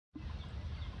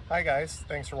Hi guys,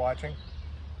 thanks for watching.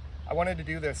 I wanted to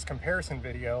do this comparison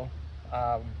video.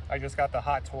 I just got the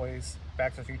Hot Toys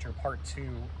Back to the Future Part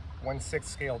 2 1/6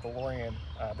 scale DeLorean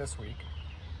this week.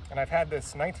 And I've had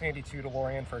this 1982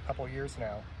 DeLorean for a couple of years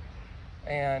now.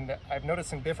 And I've noticed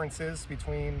some differences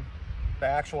between the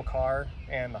actual car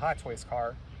and the Hot Toys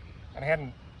car. And I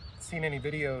hadn't seen any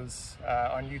videos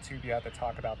on YouTube yet that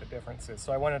talk about the differences.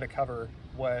 So I wanted to cover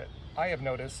what I have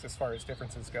noticed as far as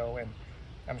differences go. And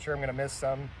I'm sure I'm going to miss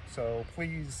some, so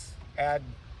please add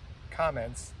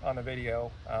comments on the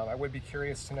video. I would be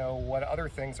curious to know what other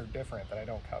things are different that I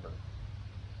don't cover.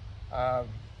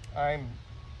 I'm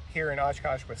here in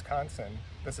Oshkosh, Wisconsin.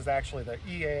 This is actually the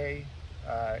EA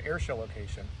air show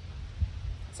location.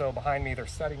 So behind me, they're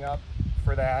setting up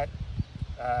for that.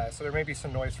 So there may be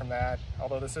some noise from that,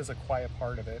 although this is a quiet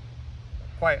part of it,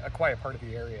 a quiet part of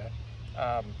the area.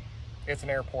 It's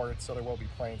an airport, so there will be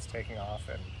planes taking off,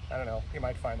 and I don't know, you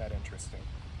might find that interesting.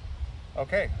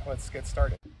 Okay, let's get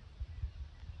started.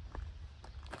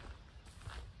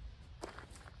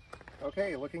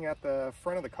 Okay, looking at the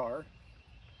front of the car,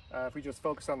 if we just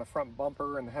focus on the front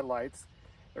bumper and the headlights,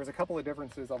 there's a couple of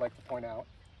differences I'd like to point out.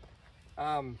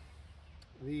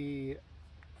 The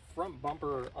front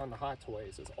bumper on the Hot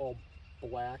Toys is all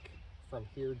black from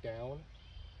here down.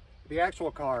 The actual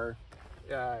car,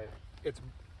 it's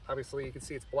obviously, you can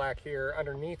see it's black here.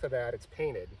 Underneath of that, it's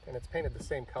painted, and it's painted the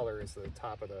same color as the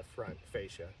top of the front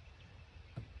fascia.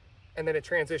 And then it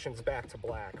transitions back to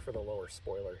black for the lower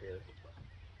spoiler here.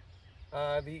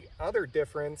 The other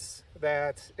difference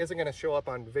that isn't going to show up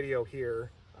on video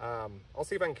here, I'll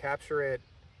see if I can capture it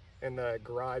in the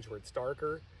garage where it's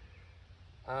darker.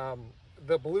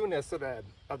 The blueness of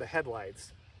the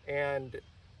headlights, and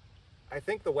I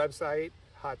think the website,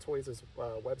 Hot Toys'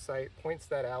 website, points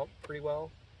that out pretty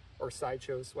well. Or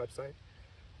Sideshow's website,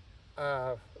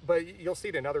 but you'll see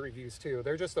it in other reviews too.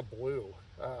 They're just a blue,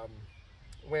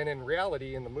 when in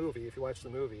reality in the movie, if you watch the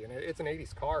movie, and it's an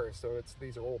 80s car, so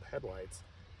these are old headlights,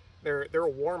 they're a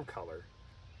warm color.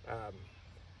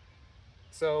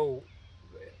 So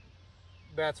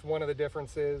that's one of the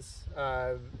differences,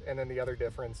 and then the other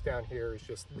difference down here is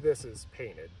just this is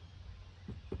painted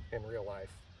in real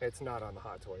life. It's not on the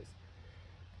Hot Toys.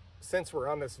 Since we're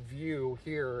on this view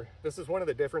here, this is one of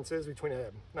the differences between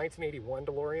a 1981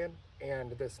 DeLorean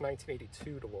and this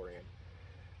 1982 DeLorean.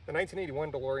 The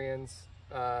 1981 DeLoreans,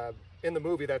 in the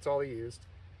movie, that's all they used.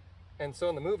 And so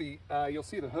in the movie, you'll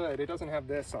see the hood, it doesn't have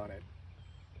this on it.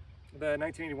 The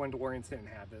 1981 DeLoreans didn't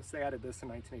have this. They added this in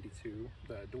 1982,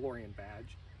 the DeLorean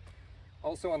badge.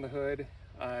 Also on the hood,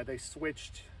 they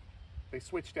switched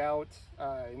out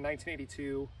in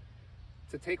 1982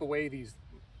 to take away these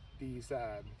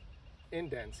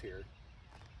indents here.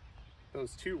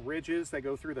 Those two ridges that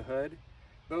go through the hood,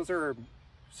 those are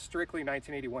strictly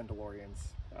 1981 DeLoreans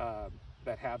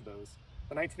that have those.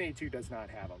 The 1982 does not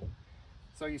have them.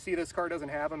 So you see this car doesn't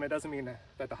have them. It doesn't mean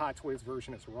that the Hot Toys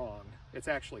version is wrong. It's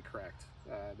actually correct.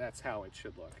 That's how it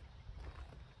should look.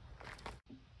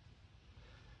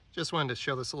 Just wanted to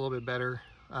show this a little bit better.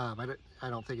 I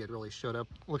don't think it really showed up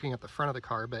looking at the front of the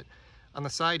car, but on the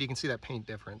side you can see that paint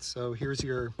difference. So here's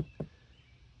your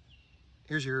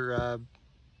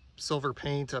silver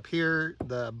paint up here,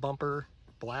 the bumper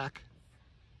black,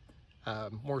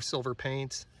 more silver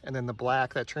paint, and then the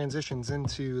black that transitions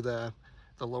into the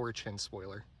lower chin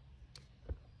spoiler.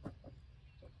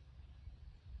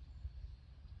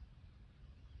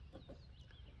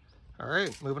 All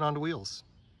right, moving on to wheels.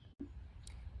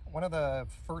 One of the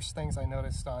first things I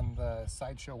noticed on the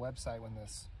Sideshow website when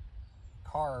this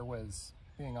car was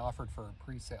being offered for a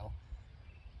pre-sale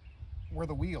were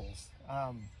the wheels.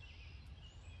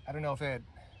 I don't know if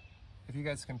you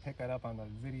guys can pick that up on the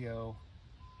video,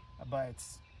 but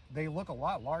they look a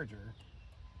lot larger.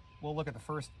 We'll look at the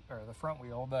front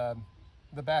wheel.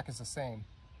 The back is the same.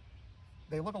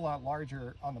 They look a lot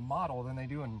larger on the model than they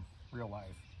do in real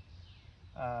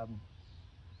life.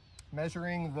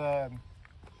 Measuring the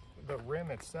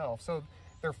rim itself, so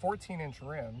they're 14-inch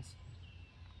rims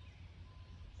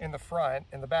in the front.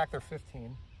 In the back they're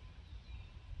 15.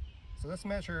 So this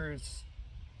measures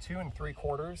 2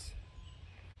 3/4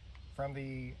 from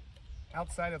the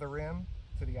outside of the rim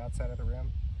to the outside of the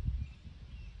rim.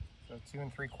 So 2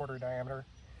 3/4 diameter.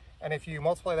 And if you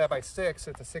multiply that by 6,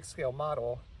 it's a 6 scale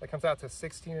model. That comes out to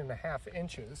 16.5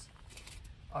 inches.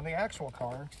 On the actual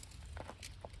car,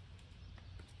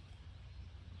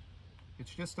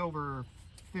 it's just over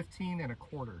 15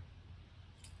 1/4.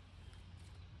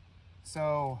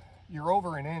 So you're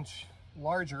over an inch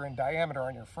larger in diameter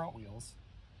on your front wheels,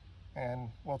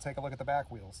 and we'll take a look at the back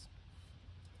wheels.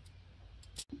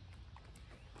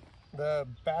 The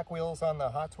back wheels on the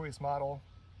Hot Toys model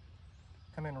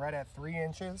come in right at 3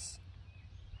 inches.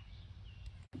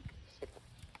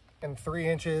 And 3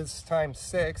 inches times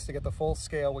 6 to get the full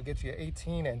scale would get you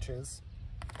 18 inches.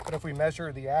 But if we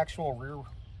measure the actual rear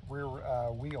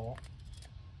wheel,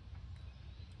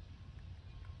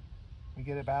 we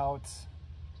get about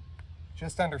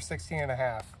just under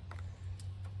 16.5.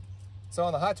 So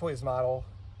on the Hot Toys model,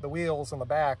 the wheels on the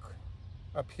back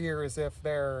appear as if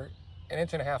they're 1.5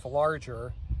 inches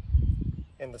larger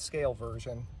in the scale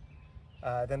version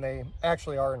than they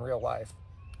actually are in real life,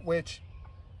 which,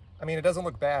 I mean, it doesn't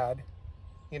look bad.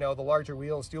 You know, the larger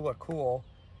wheels do look cool,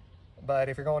 but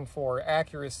if you're going for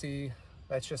accuracy,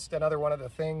 that's just another one of the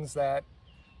things that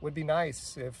would be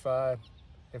nice if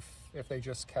they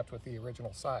just kept with the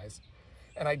original size.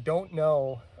 And I don't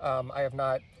know, I have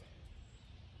not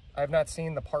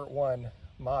seen the Part 1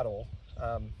 model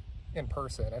in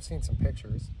person. I've seen some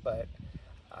pictures, but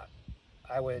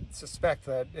I would suspect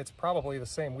that it's probably the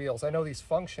same wheels. I know these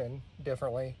function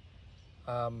differently,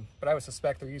 but I would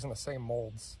suspect they're using the same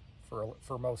molds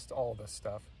for most all of this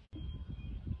stuff.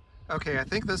 Okay, I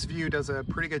think this view does a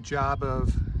pretty good job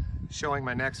of showing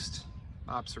my next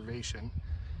observation.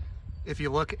 If you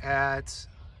look at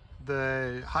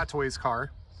the Hot Toys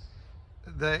car,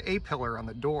 the A-pillar on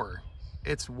the door,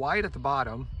 it's wide at the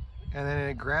bottom, and then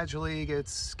it gradually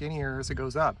gets skinnier as it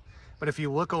goes up. But if you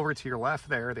look over to your left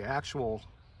there, the actual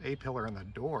A-pillar on the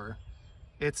door,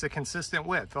 it's a consistent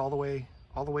width all the way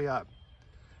up.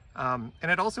 And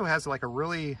it also has like a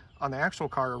really, on the actual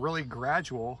car, a really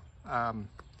gradual,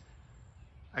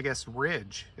 I guess,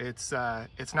 ridge. It's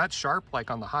not sharp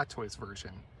like on the Hot Toys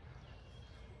version.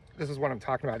 This is what I'm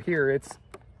talking about here. It's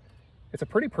a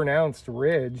pretty pronounced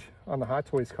ridge on the Hot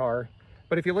Toys car,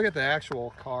 but if you look at the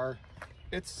actual car,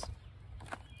 it's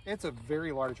a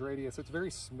very large radius. It's very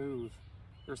smooth.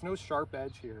 There's no sharp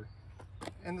edge here,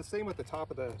 and the same with the top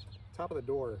of the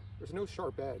door. There's no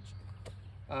sharp edge.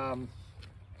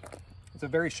 It's a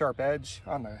very sharp edge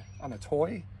on the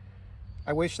toy.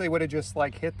 I wish they would have just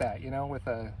like hit that, you know,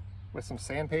 with some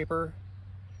sandpaper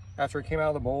after it came out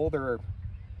of the mold, or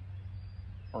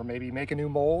maybe make a new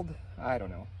mold. I don't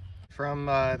know. From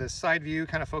this side view,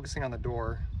 kind of focusing on the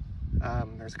door,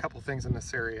 there's a couple things in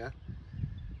this area.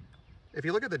 If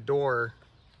you look at the door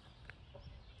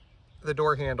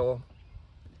handle,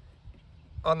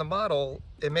 on the model,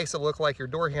 it makes it look like your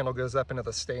door handle goes up into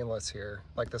the stainless here.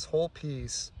 Like this whole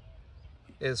piece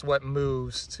is what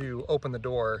moves to open the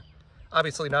door.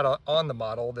 Obviously not on the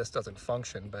model, this doesn't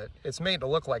function, but it's made to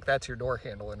look like that's your door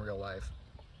handle in real life.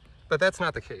 But that's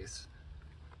not the case.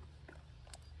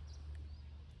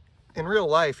 In real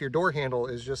life, your door handle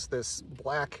is just this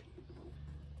black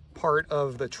part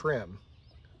of the trim.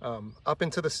 Up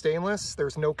into the stainless,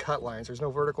 there's no cut lines. There's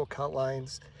no vertical cut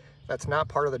lines. That's not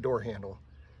part of the door handle.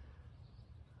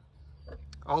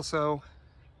 Also,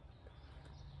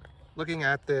 looking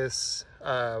at this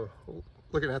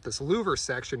louver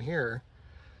section here,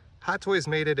 Hot Toys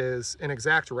made it as an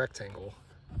exact rectangle.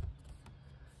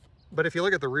 But if you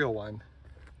look at the real one,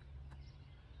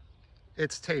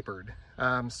 it's tapered.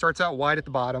 Starts out wide at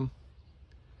the bottom,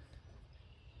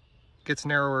 gets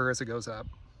narrower as it goes up.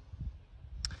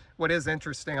 What is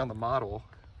interesting on the model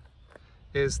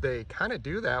is they kind of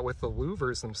do that with the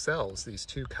louvers themselves, these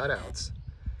two cutouts.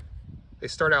 They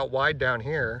start out wide down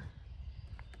here,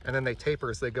 and then they taper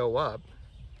as they go up.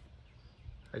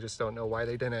 I just don't know why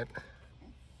they didn't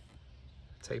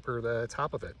taper the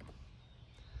top of it.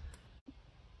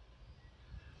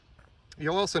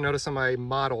 You'll also notice on my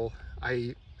model,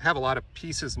 I have a lot of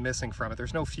pieces missing from it.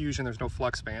 There's no fusion, there's no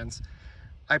flux bands.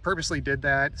 I purposely did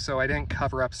that so I didn't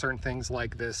cover up certain things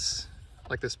like this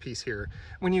piece here.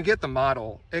 When you get the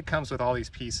model, it comes with all these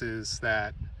pieces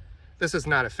that, this is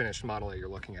not a finished model that you're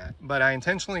looking at, but I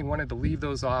intentionally wanted to leave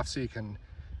those off so you can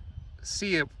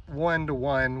see it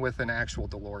one-to-one with an actual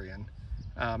DeLorean.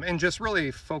 And just really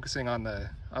focusing on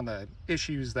the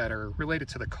issues that are related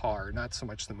to the car, not so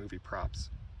much the movie props.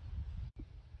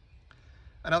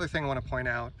 Another thing I want to point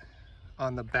out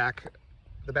on the back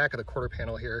of the quarter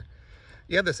panel here,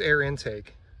 you have this air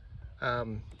intake.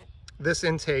 This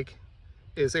intake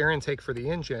is air intake for the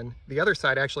engine. The other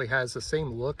side actually has the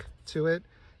same look to it,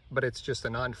 but it's just a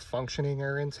non-functioning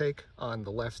air intake on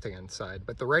the left-hand side.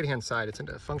 But the right-hand side, it's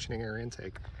a functioning air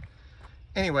intake.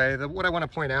 Anyway, what I want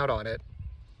to point out on it,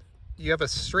 you have a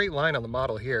straight line on the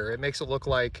model here. It makes it look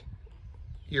like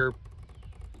your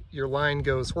line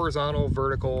goes horizontal,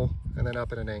 vertical, and then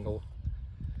up at an angle.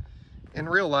 In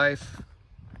real life,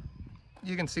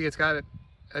 you can see it's got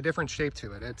a different shape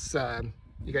to it. It's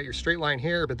you got your straight line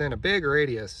here, but then a big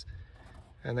radius,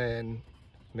 and then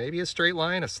maybe a straight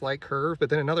line, a slight curve,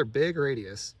 but then another big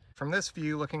radius. From this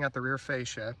view, looking at the rear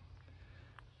fascia,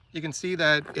 You can see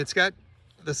that it's got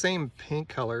the same paint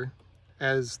color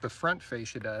as the front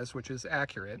fascia does, which is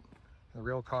accurate. The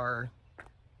real car,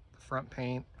 the front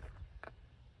paint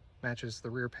matches the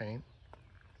rear paint.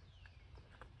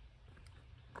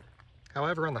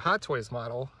 However, on the Hot Toys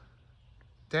model,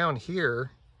 down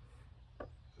here,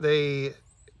 they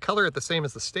color it the same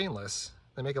as the stainless.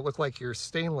 They make it look like your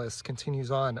stainless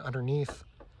continues on underneath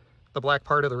the black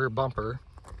part of the rear bumper,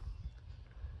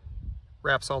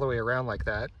 wraps all the way around like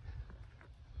that.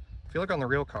 If you look on the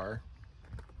real car,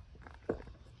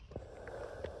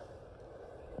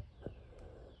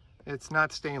 it's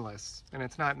not stainless, and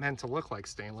it's not meant to look like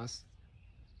stainless.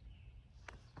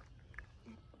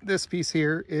 This piece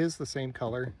here is the same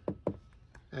color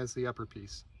as the upper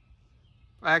piece.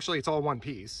 Actually, it's all one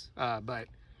piece, but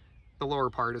the lower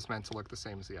part is meant to look the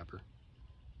same as the upper.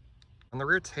 On the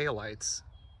rear taillights,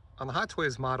 on the Hot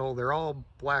Toys model, they're all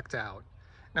blacked out.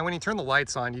 Now, when you turn the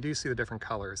lights on, you do see the different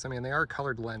colors. I mean, they are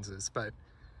colored lenses, but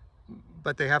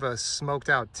they have a smoked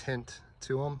out tint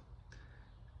to them.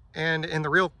 And in the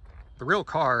real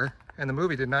car, and the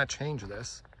movie did not change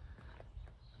this,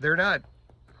 they're not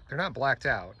blacked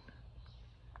out.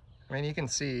 I mean, you can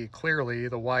see clearly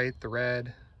the white, the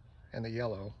red, and the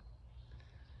yellow.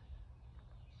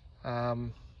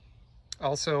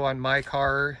 Also on my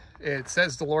car, it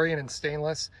says DeLorean in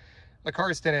stainless. The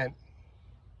cars didn't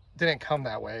come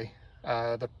that way.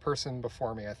 The person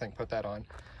before me, I think, put that on.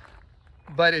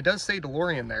 But it does say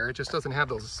DeLorean there. It just doesn't have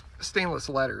those stainless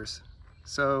letters.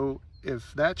 So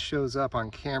if that shows up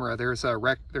on camera, there's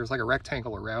like a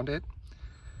rectangle around it.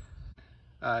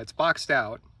 It's boxed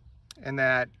out, and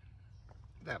that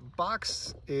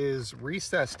box is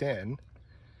recessed in.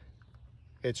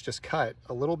 It's just cut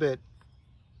a little bit.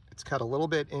 It's cut a little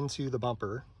bit into the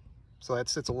bumper, so that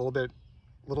sits a little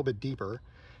bit deeper.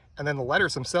 And then the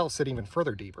letters themselves sit even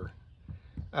further deeper.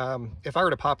 If I were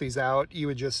to pop these out, you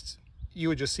would just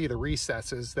see the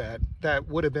recesses that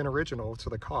would have been original to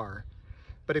the car.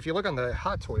 But if you look on the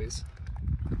Hot Toys,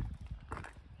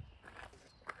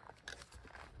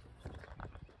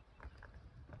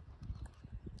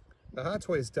 the Hot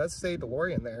Toys does say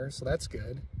DeLorean there, so that's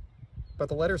good. But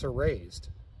the letters are raised.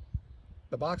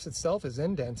 The box itself is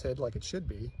indented like it should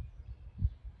be,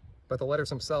 but the letters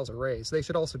themselves are raised. They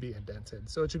should also be indented.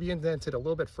 So it should be indented a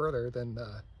little bit further than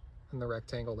the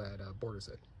rectangle that borders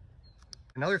it.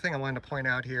 Another thing I wanted to point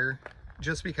out here,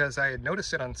 just because I had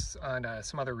noticed it on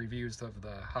some other reviews of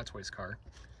the Hot Toys car.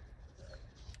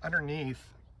 Underneath,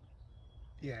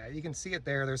 yeah, you can see it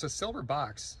there. There's a silver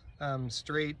box,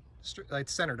 straight, like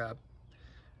centered up.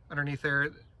 Underneath there,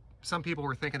 some people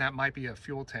were thinking that might be a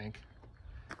fuel tank.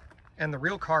 And the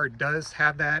real car does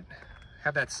have that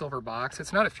silver box.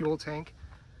 It's not a fuel tank.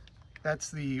 That's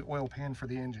the oil pan for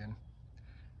the engine.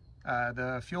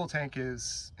 The fuel tank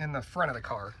is in the front of the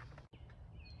car.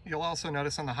 You'll also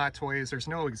notice on the Hot Toys, there's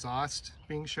no exhaust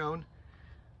being shown.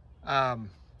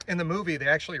 In the movie, they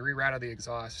actually rerouted the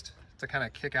exhaust to kind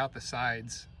of kick out the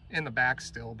sides in the back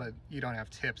still, but you don't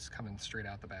have tips coming straight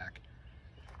out the back.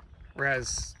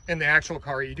 Whereas in the actual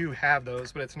car, you do have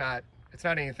those, but it's not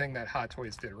anything that Hot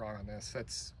Toys did wrong on this.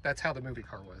 That's how the movie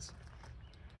car was.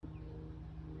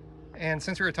 And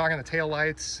since we were talking the tail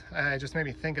lights, it just made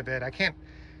me think of it. I can't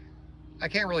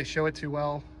really show it too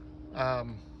well.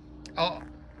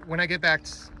 When I get back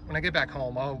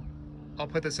home, I'll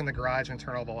put this in the garage and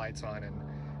turn all the lights on, and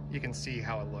you can see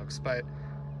how it looks. But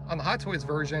on the Hot Toys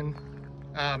version,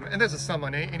 and this is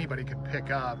someone anybody could pick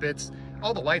up, it's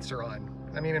all the lights are on.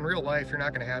 I mean, in real life, you're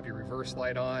not going to have your reverse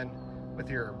light on with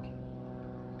your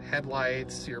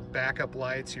headlights, your backup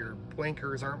lights, your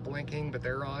blinkers aren't blinking, but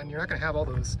they're on. You're not going to have all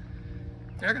those.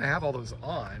 You're not going to have all those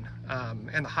on.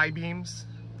 And the high beams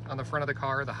on the front of the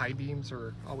car, the high beams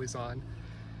are always on.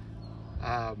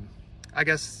 I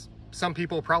guess some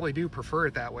people probably do prefer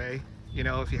it that way. You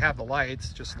know, if you have the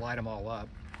lights, just light them all up.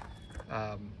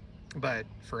 But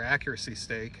for accuracy's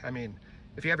sake, I mean,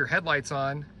 if you have your headlights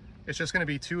on, it's just going to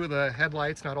be 2 of the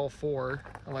headlights, not all 4,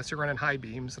 unless you're running high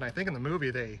beams. And I think in the movie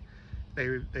they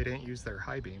didn't use their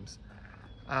high beams.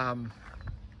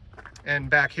 And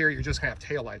back here, you're just gonna have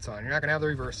tail lights on. You're not gonna have the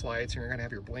reverse lights, and you're gonna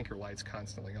have your blinker lights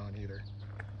constantly on either.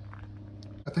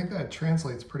 I think that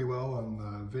translates pretty well on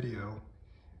the video.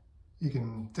 You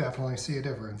can definitely see a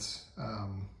difference.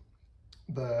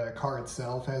 The car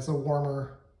itself has a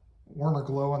warmer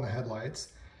glow on the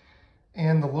headlights,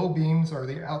 and the low beams are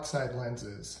the outside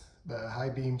lenses. The high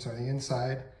beams are the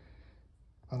inside.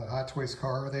 On the Hot Toys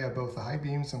car, they have both the high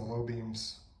beams and the low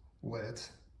beams lit.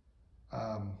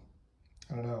 I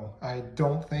don't know. I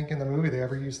don't think in the movie they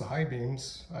ever used the high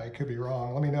beams. I could be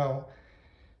wrong. Let me know.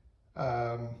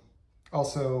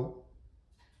 Also,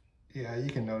 Yeah,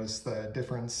 you can notice the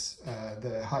difference.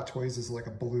 The Hot Toys is like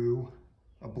a blue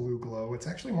glow. It's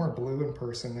actually more blue in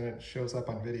person than it shows up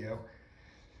on video.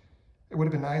 It would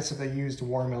have been nice if they used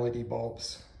warm LED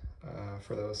bulbs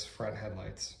for those front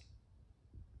headlights.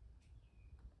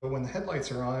 But when the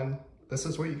headlights are on, this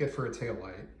is what you get for a tail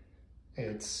light.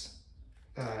 It's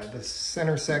the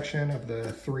center section of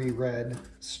the 3 red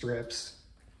strips.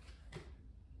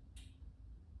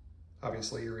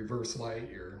 Obviously your reverse light,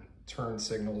 your turn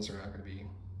signals are not going to be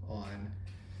on.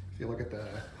 If you look at the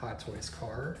Hot Toys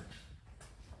car,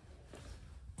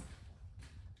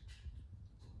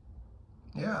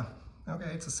 yeah,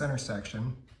 okay, it's a center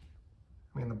section.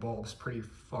 I mean, the bulb's pretty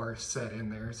far set in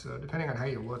there, so depending on how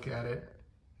you look at it,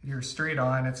 if you're straight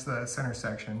on, it's the center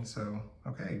section, so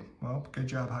okay, well, good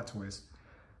job, Hot Toys.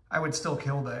 I would still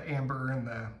kill the amber and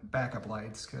the backup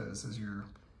lights, because as you're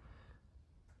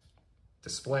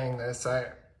displaying this,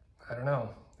 I don't know,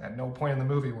 at no point in the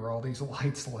movie were all these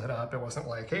lights lit up. It wasn't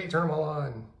like, hey, turn them all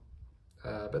on,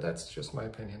 but that's just my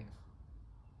opinion.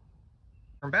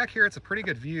 From back here, it's a pretty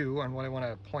good view on what I want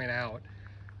to point out.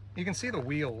 You can see the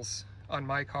wheels on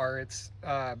my car. It's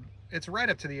right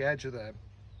up to the edge of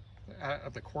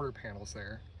the quarter panels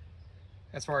there.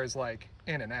 As far as like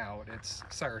in and out, it's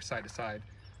side to side.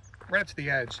 Right up to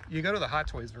the edge. You go to the Hot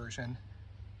Toys version,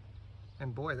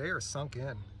 and boy, they are sunk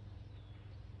in.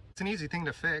 It's an easy thing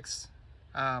to fix.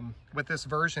 With this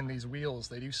version, these wheels,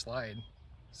 they do slide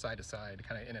side to side,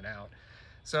 kind of in and out.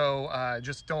 So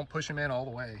just don't push them in all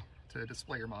the way to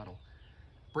display your model.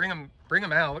 Bring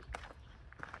them out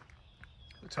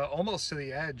to almost to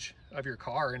the edge of your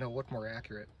car and it'll look more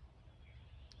accurate.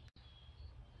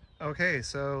 Okay,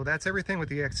 so that's everything with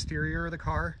the exterior of the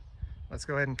car. Let's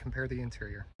go ahead and compare the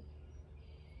interior.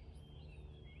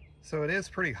 So it is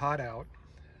pretty hot out.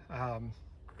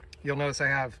 You'll notice I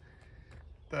have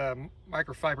the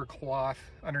microfiber cloth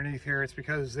underneath here. It's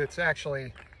because it's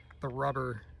actually the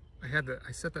rubber.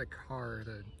 I set that car,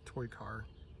 the toy car,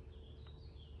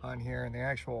 on here, and the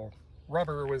actual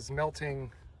rubber was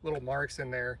melting little marks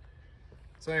in there.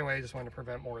 So anyway, I just wanted to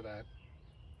prevent more of that.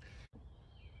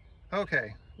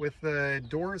 Okay, with the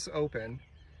doors open,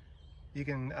 you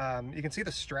can see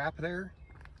the strap there.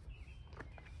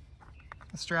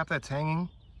 The strap that's hanging,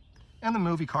 and the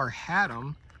movie car had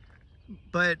them,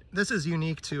 but this is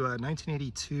unique to a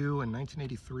 1982 and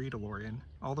 1983 DeLorean.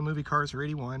 All the movie cars are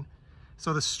 81.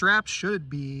 So the strap should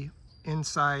be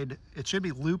inside, it should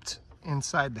be looped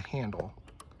inside the handle.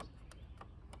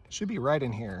 It should be right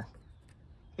in here.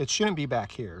 It shouldn't be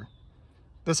back here.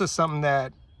 This is something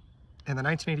that in the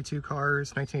 1982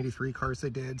 cars, 1983 cars they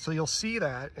did. So you'll see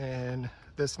that in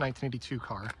this 1982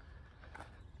 car.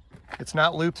 It's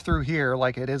not looped through here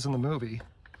like it is in the movie.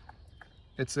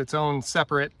 It's its own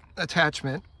separate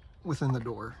attachment within the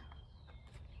door.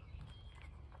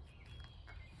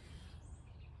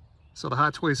 So the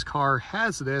Hot Toys car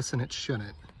has this and it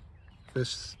shouldn't.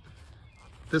 This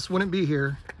wouldn't be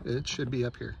here, it should be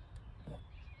up here.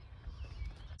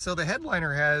 So the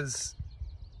headliner has,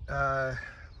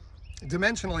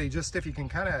 dimensionally, just if you can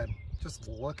kind of just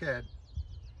look at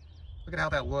how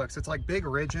that looks. It's like big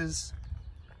ridges,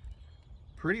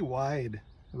 pretty wide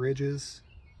ridges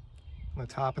on the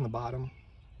top and the bottom.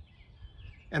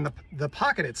 And the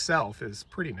pocket itself is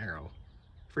pretty narrow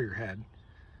for your head.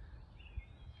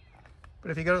 But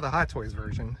if you go to the Hot Toys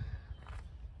version,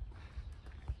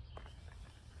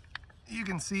 you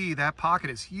can see that pocket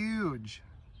is huge.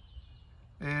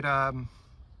 It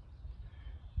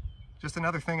just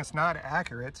another thing that's not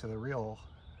accurate to the real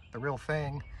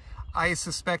thing. I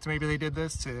suspect maybe they did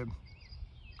this to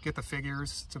get the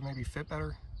figures to maybe fit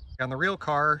better. On the real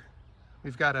car,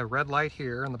 we've got a red light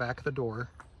here on the back of the door.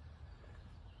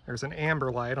 There's an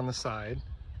amber light on the side,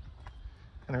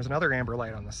 and there's another amber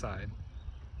light on the side.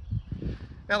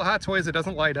 Now the Hot Toys, it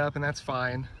doesn't light up, and that's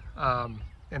fine.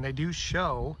 And they do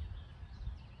show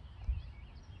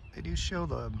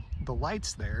the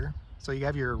lights there. So you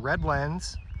have your red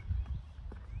lens,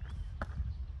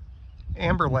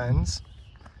 amber lens,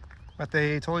 but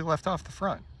they totally left off the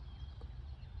front.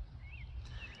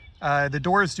 The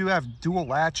doors do have dual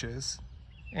latches,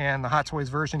 and the Hot Toys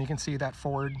version, you can see that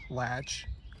forward latch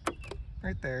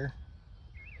right there.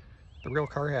 The real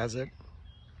car has it.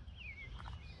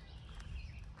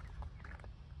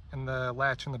 And the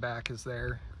latch in the back is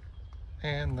there,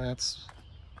 and that's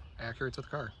accurate to the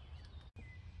car.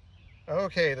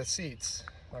 Okay, the seats.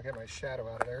 I'll get my shadow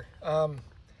out of there.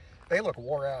 They look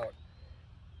wore out.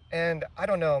 And I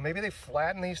don't know, maybe they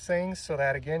flatten these things so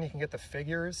that, again, you can get the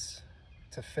figures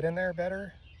to fit in there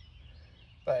better.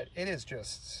 But it is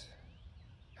just,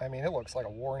 I mean, it looks like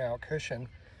a worn out cushion.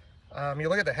 You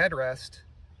look at the headrest.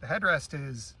 The headrest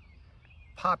is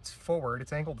popped forward,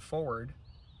 it's angled forward.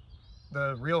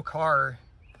 The real car,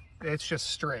 it's just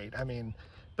straight. I mean,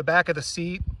 the back of the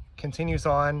seat continues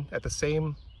on at the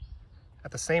same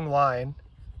line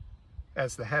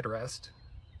as the headrest.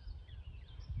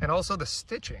 And also the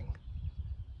stitching.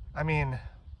 I mean,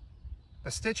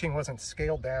 the stitching wasn't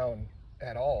scaled down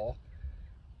at all.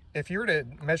 If you were to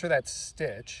measure that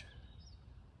stitch,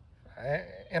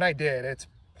 and I did, it's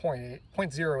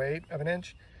 0.08 of an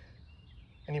inch,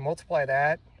 and you multiply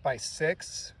that by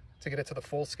 6 to get it to the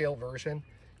full scale version,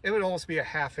 it would almost be a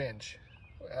 ½ inch.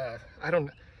 I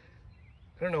don't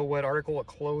know what article of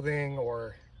clothing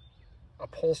or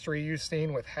upholstery you've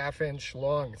seen with ½ inch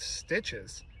long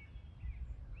stitches.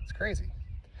 It's crazy.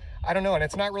 I don't know, and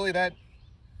it's not really that,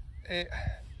 it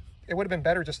would have been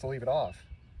better just to leave it off.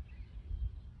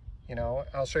 You know,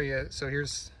 I'll show you. So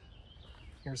here's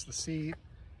the seat.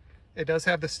 It does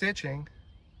have the stitching.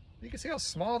 You can see how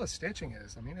small the stitching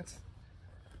is. I mean,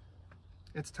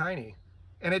 it's tiny,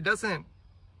 and it doesn't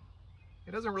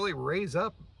really raise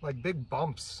up like big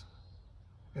bumps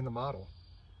in the model.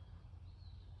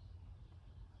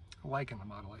 Like in the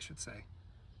model, I should say.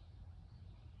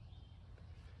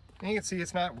 And you can see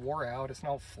it's not wore out. It's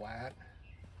not flat.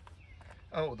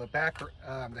 Oh, the back,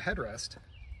 the headrest.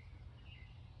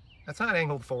 That's not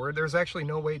angled forward. There's actually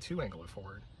no way to angle it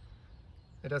forward.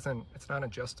 It's not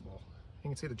adjustable. You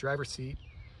can see the driver's seat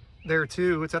there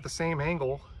too. It's at the same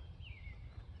angle.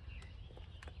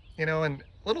 You know, and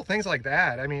little things like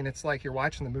that. I mean, it's like you're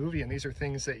watching the movie and these are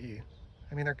things that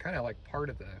they're kind of like part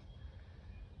of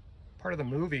the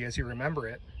movie as you remember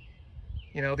it.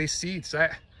 You know, these seats,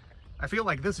 I feel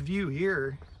like this view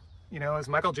here, you know, as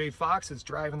Michael J. Fox is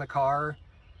driving the car,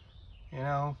 you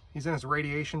know, he's in his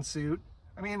radiation suit.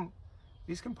 I mean,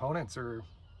 these components are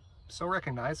so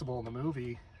recognizable in the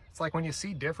movie. It's like when you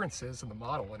see differences in the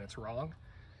model and it's wrong,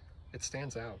 it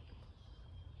stands out.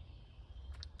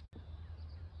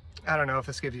 I don't know if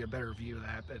this gives you a better view of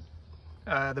that,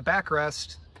 but the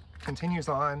backrest continues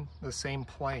on the same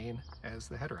plane as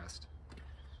the headrest.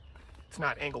 It's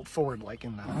not angled forward like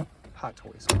in the Hot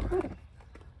Toys car.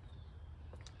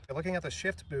 Looking at the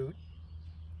shift boot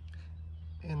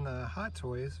in the Hot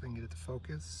Toys, if we can get it to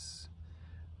focus.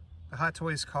 The Hot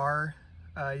Toys car,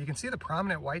 you can see the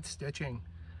prominent white stitching.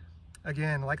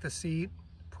 Again, like the seat,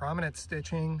 prominent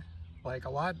stitching, like a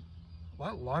lot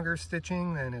longer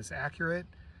stitching than is accurate.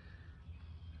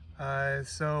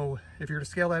 So if you were to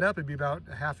scale that up, it'd be about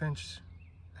a ½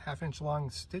 inch long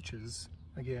stitches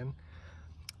again.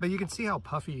 But you can see how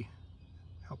puffy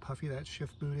that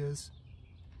shift boot is.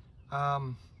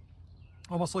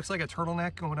 Almost looks like a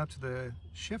turtleneck going up to the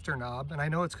shifter knob. And I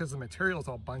know it's because the material's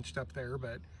all bunched up there,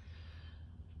 but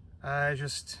I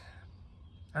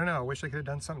don't know, I wish I could have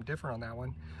done something different on that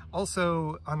one.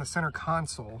 Also, on the center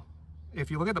console, if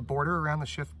you look at the border around the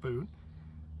shift boot,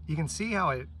 you can see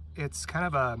how it's kind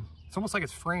of it's almost like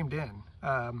it's framed in.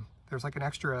 There's like an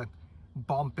extra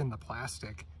bump in the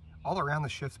plastic all around the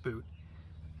shift boot.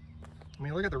 I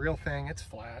mean, look at the real thing, it's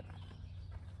flat.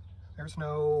 There's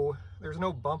no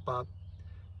bump up.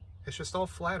 It's just all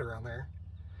flat around there.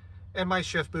 And my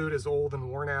shift boot is old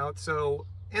and worn out, so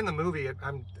in the movie,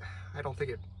 I don't think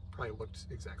it probably looked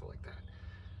exactly like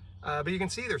that. But you can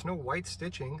see there's no white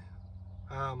stitching.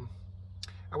 I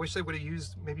wish they would have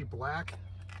used maybe black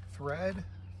thread.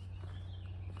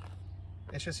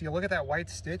 It's just, you look at that white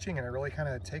stitching and it really kind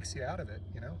of takes you out of it,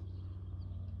 you know?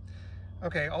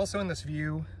 Okay, also in this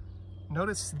view,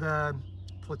 notice the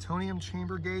plutonium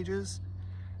chamber gauges.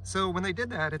 So when they did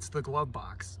that, it's the glove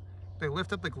box. They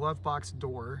lift up the glove box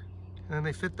door and then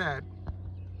they fit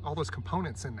all those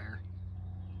components in there.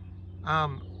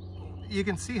 You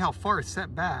can see how far it's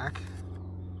set back.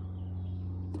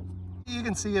 You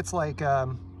can see it's like,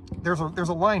 there's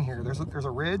a line here, there's a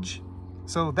ridge.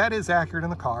 So that is accurate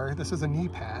in the car. This is a knee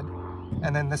pad,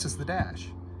 and then this is the dash.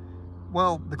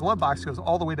 Well, the glove box goes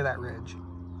all the way to that ridge.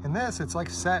 In this, it's like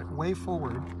set way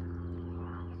forward.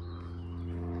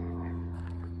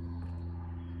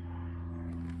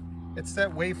 It's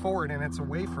set way forward and it's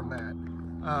away from that.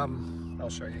 I'll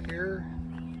show you here.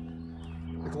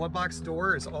 The glove box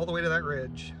door is all the way to that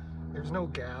ridge. There's no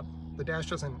gap. The dash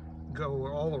doesn't go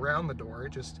all around the door.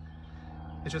 It just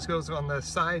goes on the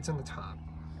sides and the top.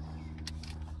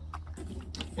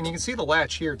 And you can see the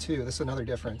latch here too. This is another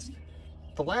difference.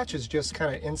 The latch is just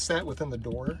kind of inset within the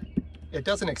door. It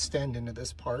doesn't extend into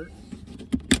this part.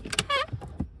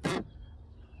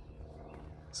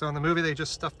 So in the movie, they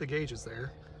just stuffed the gauges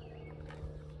there.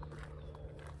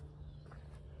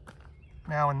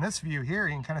 Now in this view here,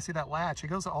 you can kind of see that latch. It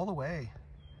goes all the way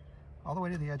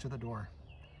to the edge of the door.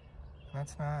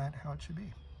 That's not how it should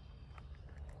be.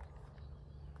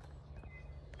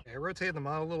 Okay, I rotated the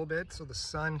model a little bit so the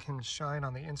sun can shine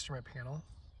on the instrument panel.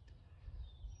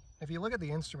 If you look at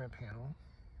the instrument panel,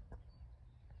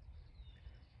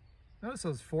 notice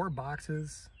those 4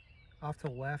 boxes off to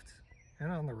the left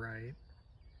and on the right.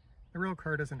 The real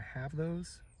car doesn't have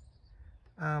those.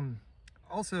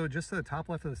 Also, just to the top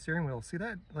left of the steering wheel, see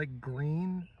that like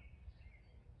green?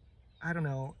 I don't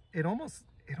know. It almost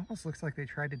looks like they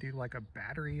tried to do like a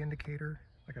battery indicator,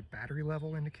 like a battery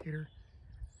level indicator.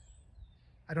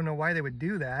 I don't know why they would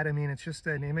do that. I mean, it's just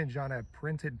an image on a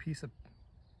printed piece of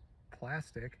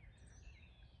plastic.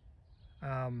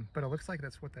 But it looks like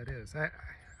that's what that is.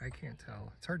 I can't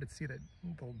tell. It's hard to see that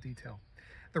little detail.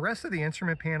 The rest of the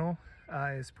instrument panel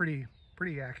is pretty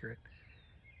accurate.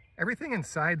 Everything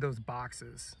inside those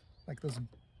boxes, like those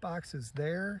boxes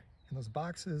there and those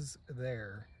boxes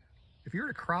there, if you were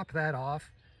to crop that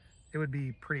off, it would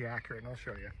be pretty accurate, and I'll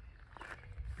show you.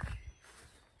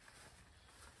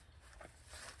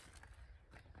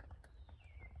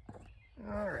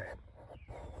 All right.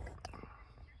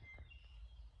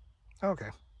 Okay.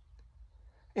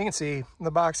 You can see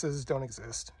the boxes don't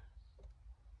exist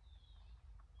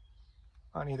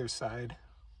on either side.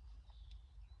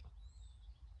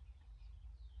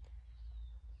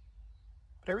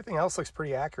 But everything else looks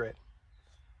pretty accurate.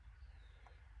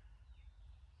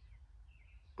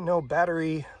 No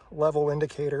battery level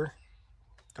indicator.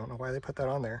 Don't know why they put that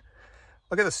on there.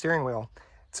 Look at the steering wheel.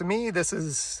 To me, this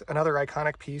is another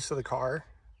iconic piece of the car.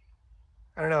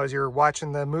 I don't know, as you're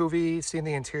watching the movie, seeing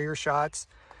the interior shots,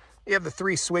 you have the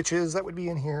 3 switches that would be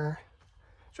in here.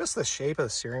 Just the shape of the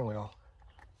steering wheel.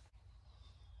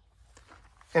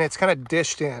 And it's kind of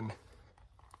dished in.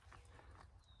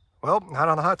 Well, not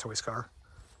on the Hot Toys car.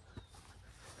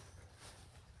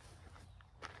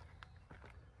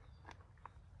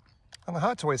 On the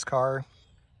Hot Toys car,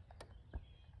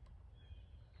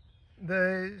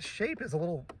 the shape is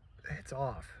it's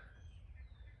off.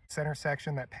 Center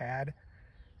section, that pad.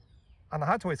 On the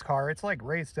Hot Toys car, it's like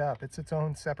raised up. It's its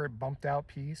own separate bumped out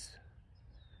piece.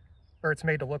 Or it's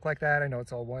made to look like that. I know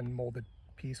it's all one molded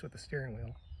piece with the steering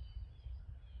wheel.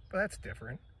 But that's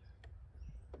different.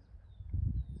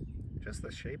 Just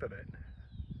the shape of it.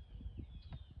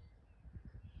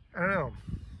 I don't know.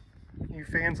 You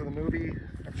fans of the movie,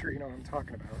 I'm sure you know what I'm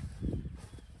talking about.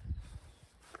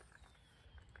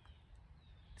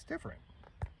 It's different.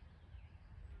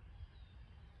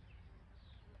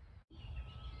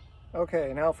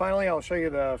 Okay, now finally I'll show you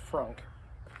the frunk.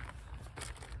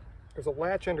 There's a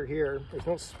latch under here. There's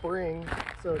no spring,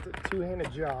 so it's a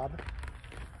 2-handed job.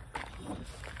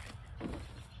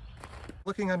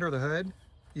 Looking under the hood,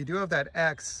 you do have that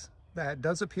X that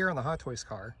does appear on the Hot Toys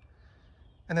car.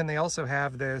 And then they also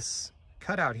have this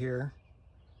cutout here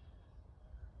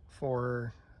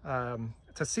for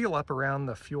to seal up around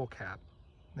the fuel cap.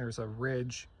 There's a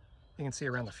ridge you can see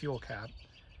around the fuel cap.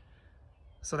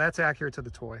 So that's accurate to the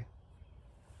toy.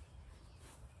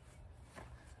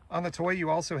 On the toy, you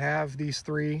also have these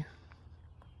 3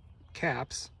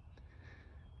 caps.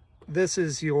 This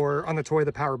is on the toy,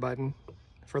 the power button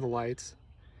for the lights.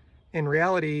 In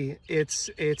reality, it's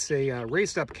a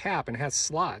raised up cap and has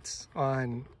slots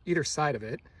on either side of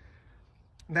it.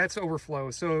 That's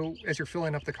overflow. So as you're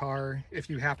filling up the car, if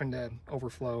you happen to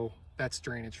overflow, that's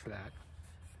drainage for that.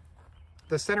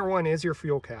 The center one is your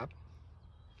fuel cap.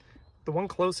 The one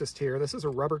closest here, this is a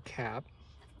rubber cap.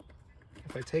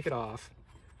 If I take it off,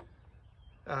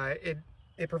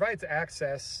 it provides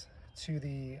access to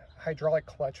the hydraulic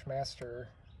clutch master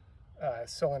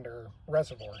cylinder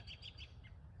reservoir.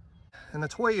 And the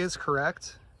toy is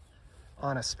correct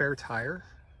on a spare tire.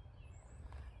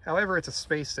 However, it's a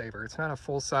space saver. It's not a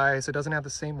full size. It doesn't have the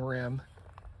same rim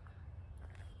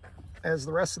as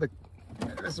the rest of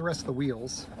the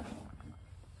wheels.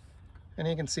 And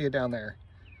you can see it down there.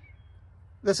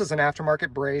 This is an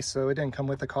aftermarket brace, so it didn't come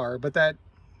with the car, but that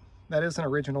is an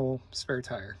original spare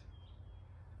tire.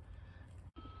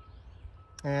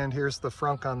 And here's the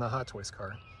frunk on the Hot Toys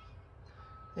car.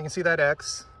 You can see that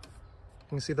X.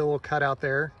 You can see the little cutout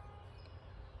there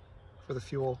for the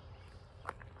fuel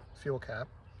cap.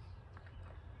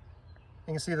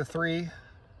 You can see the 3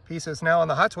 pieces. Now on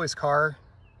the Hot Toys car,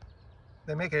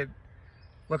 they make it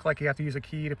look like you have to use a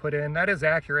key to put in. That is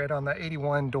accurate. On the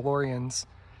 81 DeLoreans,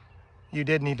 you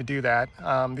did need to do that.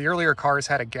 The earlier cars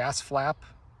had a gas flap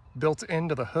built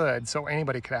into the hood so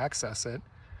anybody could access it.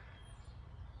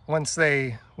 Once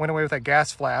they went away with that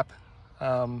gas flap,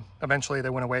 eventually they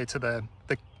went away to the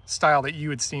style that you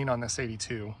had seen on this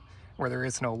 82, where there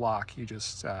is no lock. You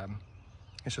just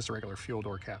it's just a regular fuel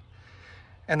door cap.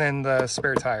 And then the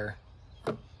spare tire.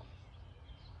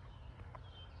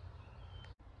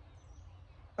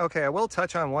 Okay, I will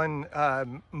touch on one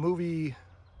movie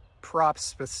prop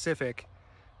specific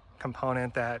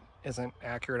component that isn't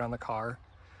accurate on the car.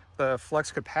 The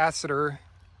flux capacitor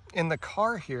in the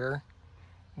car here,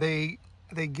 they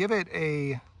give it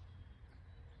a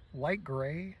light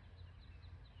gray.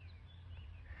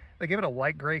 They give it a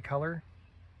light gray color.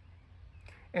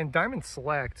 And Diamond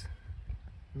Select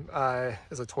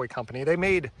is a toy company. They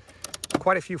made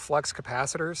quite a few flux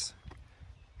capacitors,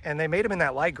 and they made them in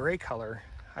that light gray color.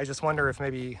 I just wonder if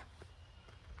maybe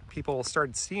people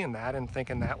started seeing that and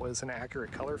thinking that was an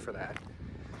accurate color for that.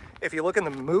 If you look in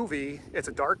the movie, it's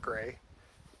a dark gray.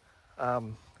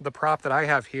 The prop that I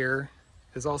have here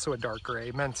is also a dark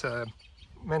gray, meant to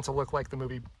look like the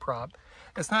movie prop.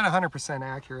 It's not 100%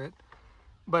 accurate,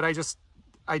 but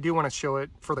I do want to show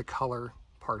it for the color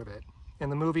part of it. In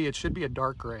the movie, it should be a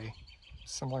dark gray,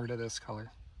 similar to this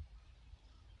color.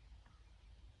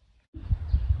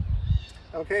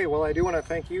 Okay, well, I do want to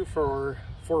thank you for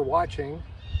watching.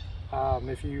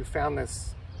 If you found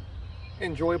this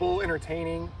enjoyable,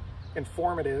 entertaining,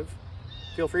 informative,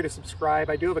 feel free to subscribe.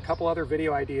 I do have a couple other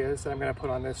video ideas that I'm going to put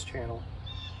on this channel.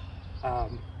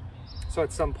 So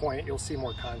at some point you'll see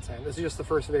more content. This is just the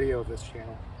first video of this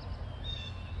channel.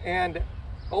 And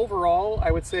overall,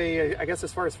 I would say, I guess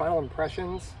as far as final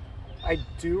impressions, I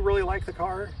do really like the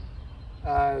car,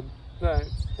 the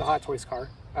Hot Toys car.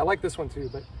 I like this one too,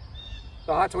 but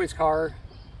the Hot Toys car,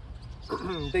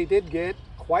 they did get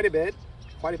quite a bit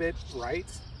right.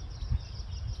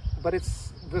 But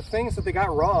it's the things that they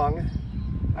got wrong.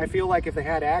 I feel like if they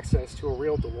had access to a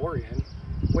real DeLorean,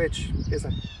 which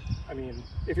isn't, I mean,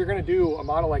 if you're going to do a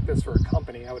model like this for a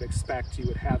company, I would expect you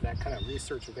would have that kind of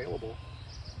research available.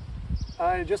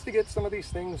 Just to get some of these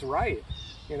things right,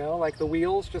 you know, like the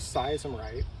wheels, just size them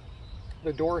right.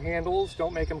 The door handles,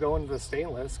 don't make them go into the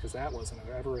stainless, because that wasn't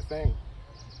ever a thing.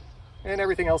 And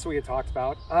everything else we had talked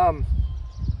about.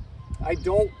 I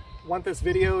don't want this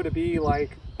video to be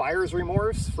like buyer's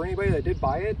remorse for anybody that did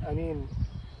buy it. I mean,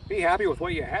 be happy with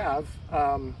what you have.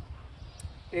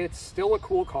 It's still a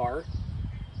cool car.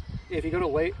 If you go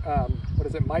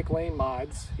to Mike Lane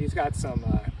Mods, he's got some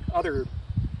other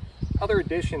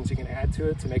additions you can add to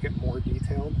it to make it more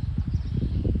detailed.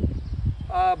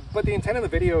 But the intent of the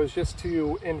video is just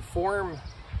to inform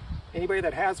anybody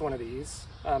that has one of these,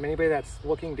 anybody that's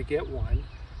looking to get one,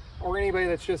 or anybody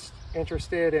that's just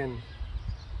interested in,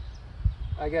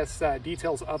 I guess,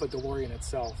 details of a DeLorean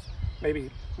itself. Maybe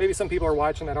some people are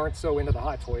watching that aren't so into the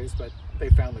Hot Toys, but they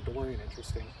found the DeLorean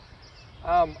interesting.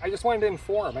 I just wanted to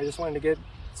inform. I just wanted to get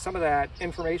some of that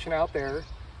information out there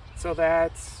so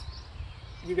that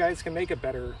you guys can make a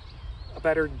better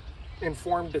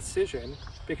informed decision,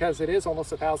 because it is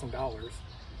almost $1,000.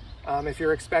 If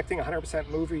you're expecting 100%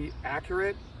 movie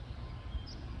accurate,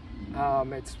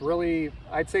 it's really,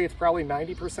 I'd say it's probably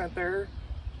 90% there.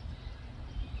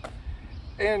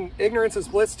 And ignorance is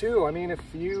bliss too. I mean, if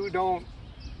you don't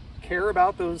care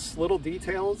about those little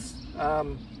details,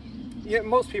 yeah,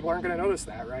 most people aren't going to notice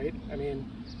that, right? I mean,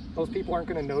 most people aren't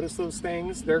going to notice those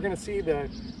things. They're going to see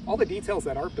all the details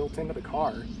that are built into the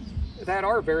car that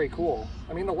are very cool.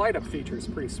 I mean, the light up feature is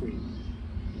pretty sweet.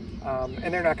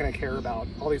 And they're not going to care about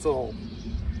all these little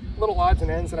odds and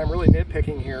ends that I'm really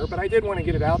nitpicking here, but I did want to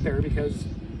get it out there because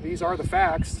these are the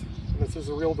facts. This is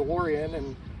a real DeLorean,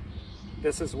 and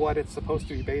this is what it's supposed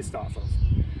to be based off of.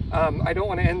 I don't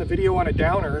want to end the video on a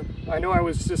downer. I know I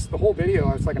was just, the whole video,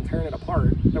 I was like, I'm tearing it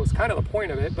apart. That was kind of the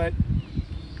point of it, but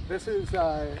this is,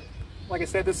 like I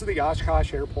said, this is the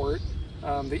Oshkosh Airport,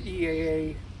 the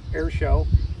EAA Air Show.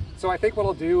 So I think what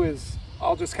I'll do is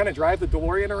I'll just kind of drive the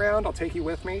DeLorean around. I'll take you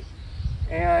with me,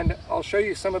 and I'll show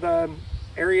you some of the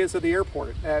areas of the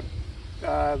airport that,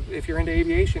 if you're into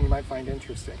aviation, you might find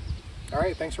interesting. All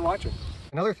right, thanks for watching.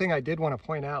 Another thing I did want to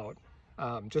point out,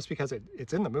 just because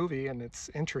it's in the movie and it's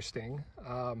interesting,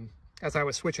 as I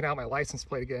was switching out my license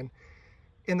plate again,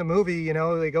 in the movie, you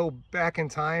know, they go back in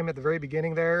time at the very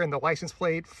beginning there, and the license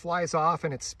plate flies off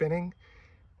and it's spinning.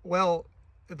 Well,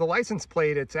 the license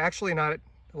plate, it's actually not,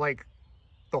 like,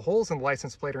 the holes in the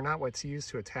license plate are not what's used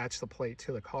to attach the plate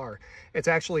to the car. It's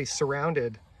actually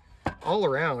surrounded all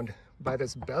around by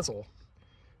this bezel.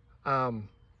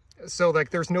 So like,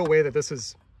 there's no way that this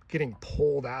is getting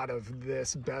pulled out of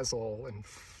this bezel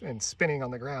and spinning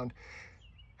on the ground.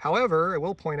 However, I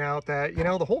will point out that, you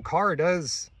know, the whole car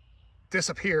does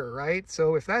disappear, right?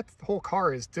 So if that whole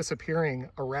car is disappearing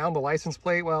around the license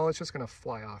plate, well, it's just going to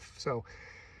fly off. So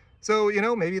you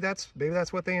know, maybe that's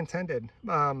what they intended.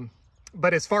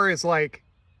 But as far as like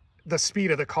the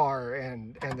speed of the car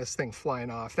and this thing flying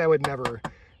off, that would never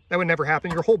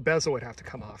happen. Your whole bezel would have to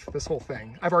come off, this whole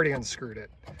thing. I've already unscrewed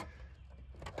it.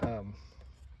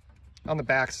 On the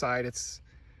back side, it's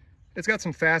got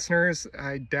some fasteners.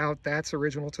 I doubt that's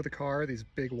original to the car, these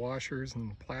big washers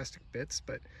and plastic bits,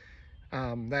 but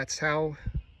that's how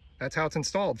it's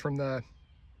installed from the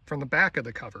back of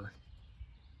the cover.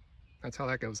 That's how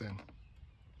that goes in.